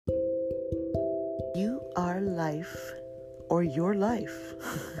Our Life or Your Life,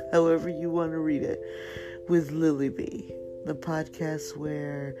 however you want to read it, with Lily B, the podcast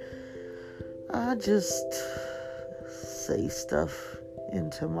where I just say stuff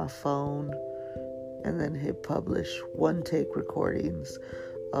into my phone and then hit publish, one take recordings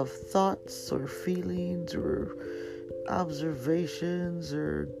of thoughts or feelings or observations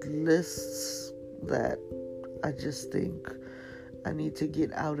or lists that I just think I need to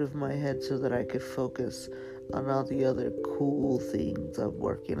get out of my head so that I could focus on all the other cool things I'm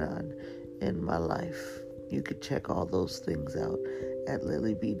working on in my life. You could check all those things out at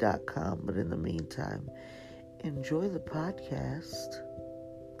lilyb.com. But in the meantime, enjoy the podcast,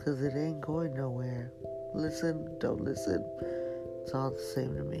 because it ain't going nowhere. Listen, don't listen. It's all the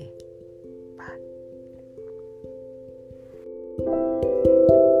same to me.